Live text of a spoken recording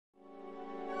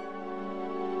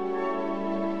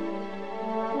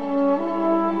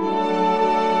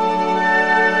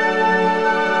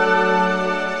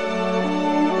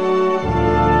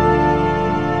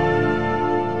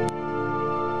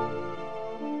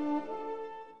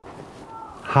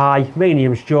Hi, my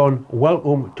name's John.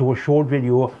 Welcome to a short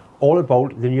video all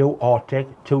about the new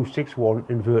TIG261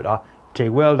 inverter TIG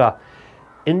welder.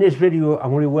 In this video I'm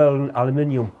going to be welding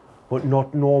aluminium, but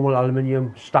not normal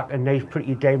aluminium stacking nice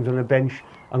pretty dimes on a bench.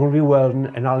 I'm going to be welding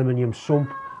an aluminium sump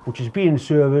which is being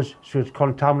serviced, so it's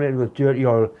contaminated with dirty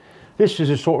oil. This is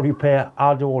a sort of repair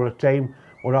I do all the time,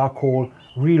 what I call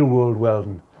real world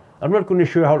welding. I'm not going to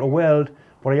show you how to weld.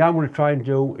 What I am going to try and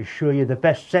do is show you the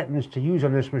best settings to use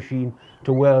on this machine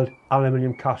to weld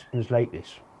aluminium castings like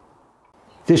this.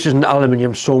 This is an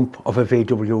aluminium sump of a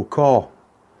VW car.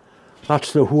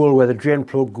 That's the hole where the drain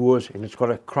plug goes, and it's got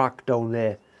a crack down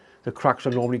there. The cracks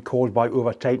are normally caused by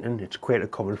over tightening. It's quite a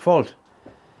common fault.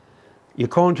 You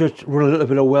can't just run a little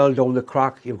bit of weld down the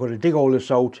crack. You've got to dig all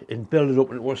this out and build it up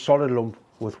into a solid lump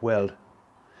with weld.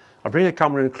 I'll bring the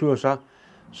camera in closer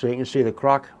so you can see the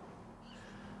crack.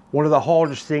 One of the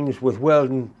hardest things with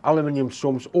welding aluminium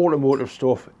sumps, automotive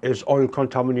stuff, is oil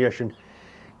contamination.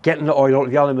 Getting the oil out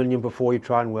of the aluminium before you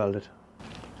try and weld it.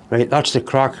 Right, that's the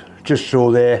crack, just so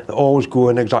there. They always go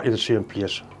in exactly the same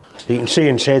place. You can see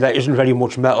inside there isn't very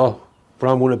much metal, but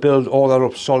I'm going to build all that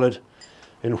up solid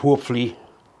and hopefully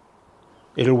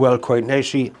it'll weld quite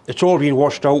nicely. It's all been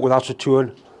washed out with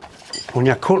acetone. When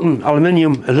you're cutting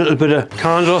aluminium, a little bit of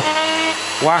candle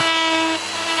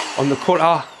wax on the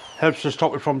cutter helps to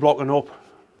stop it from blocking up.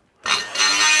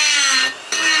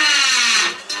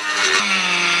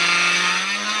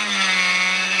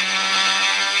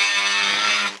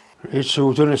 Right, so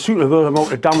we've done a suitable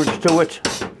amount of damage to it.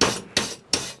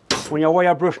 When you're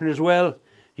wire brushing as well,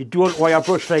 you don't wire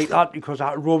brush like that because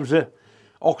that rubs the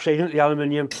oxide into the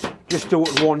aluminium. Just do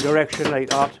it in one direction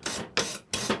like that.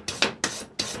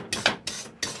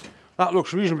 That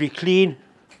looks reasonably clean.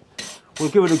 We'll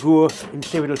give it a go and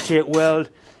see if it'll take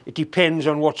weld. It depends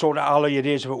on what sort of alloy it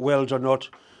is, if it welds or not.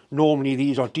 Normally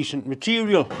these are decent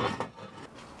material.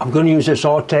 I'm going to use this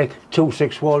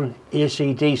TIG261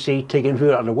 AC DC TIG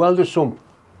inverter on the welder sump.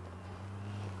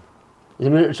 At the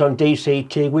minute it's on DC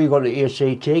TIG, we've got the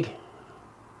AC TIG.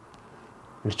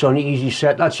 It's on the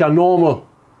Easy-Set. That's your normal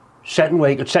setting where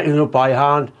you can set it up by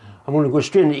hand. I'm going to go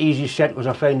straight into Easy-Set because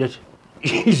I find it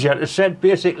easier to set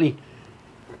basically.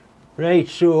 Right,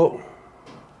 so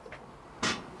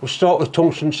we'll start with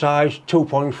tungsten size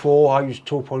 2.4. I use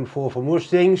 2.4 for most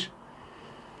things.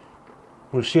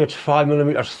 We'll see it's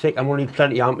 5mm thick. I'm going to need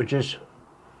plenty of amperages.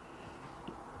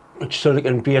 It's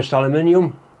silicon based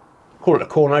aluminium. Call it a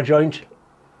corner joint.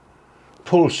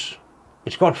 Pulse.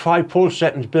 It's got 5 pulse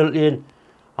settings built in.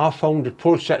 I found that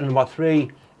pulse setting number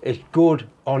 3 is good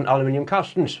on aluminium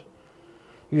castings.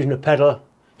 Using a pedal,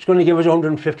 it's going to give us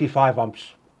 155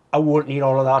 amps. I won't need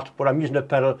all of that, but I'm using a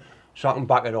pedal so I can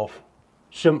back it off.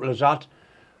 Simple as that.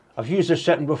 I've used this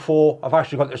setting before. I've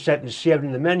actually got the settings saved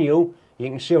in the menu. You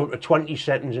can see up to 20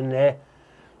 settings in there.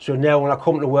 So now when I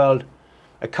come to weld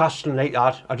a casting like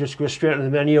that, I just go straight to the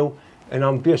menu and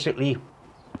I'm basically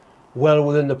well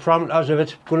within the parameters. If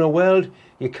it's going to weld,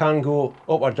 you can go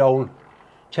up or down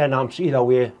 10 amps either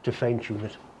way to fine tune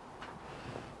it.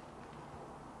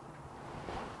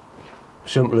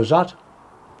 Simple as that.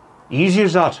 Easy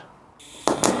as that.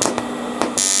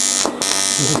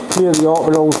 Just clear the arc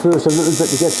around first a little bit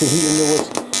to get the heat into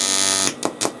it.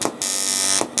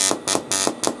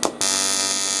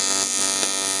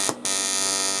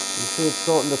 You see it's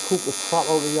starting to cook the crap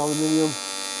out of the aluminium.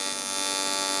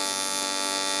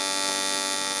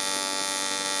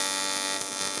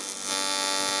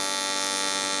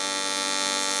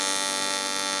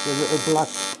 The little black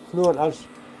floaters,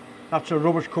 that's the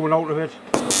rubbish coming out of it.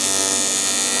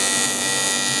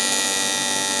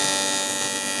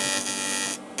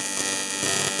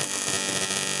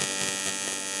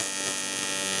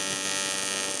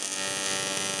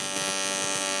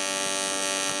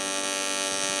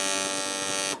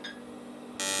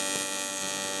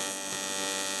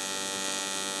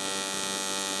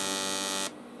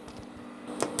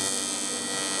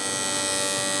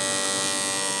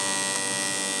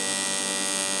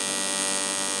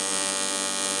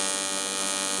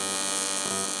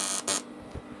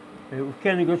 We've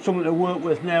kind of got something to work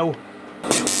with now.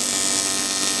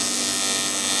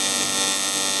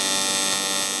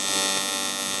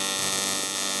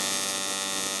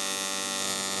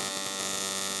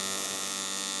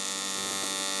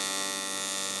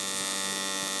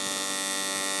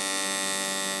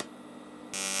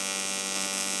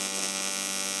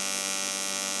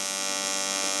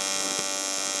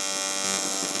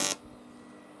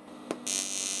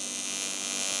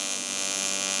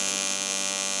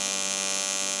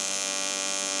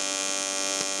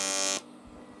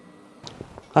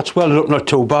 That's welded up not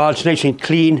too bad, it's nice and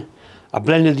clean. I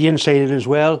blended the inside in as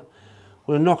well.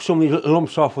 We'll knock some of these little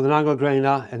lumps off with an angle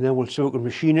grinder, and then we'll see if we can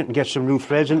machine it and get some new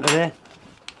threads into there.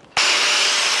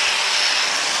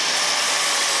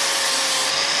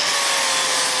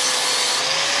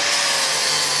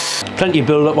 Plenty of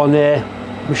build up on there.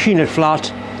 Machine it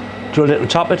flat, drill it and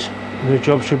tap it, and the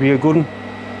job should be a good one.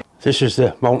 This is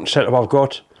the mounting setup I've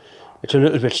got. It's a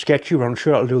little bit sketchy, but I'm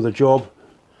sure it'll do the job.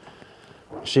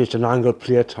 See, it's an angle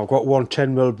plate. I've got one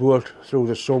 10mm bolt through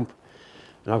the sump,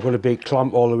 and I've got a big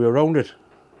clamp all the way around it.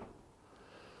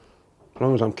 As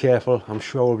long as I'm careful, I'm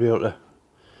sure I'll be able to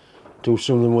do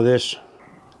something with this.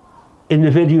 In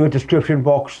the video description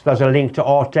box, there's a link to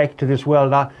Artec, to this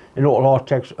welder, and all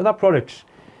Artec's other products.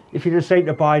 If you decide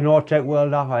to buy an Artec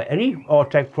welder or any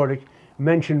Artec product,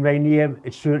 mention my name.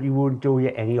 It certainly won't do you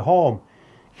any harm.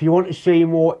 If you want to see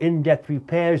more in-depth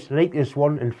repairs like this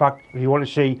one, in fact, if you want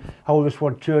to see how this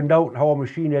one turned out and how I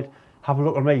machined it, have a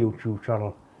look at my YouTube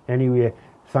channel. Anyway,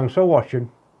 thanks for watching.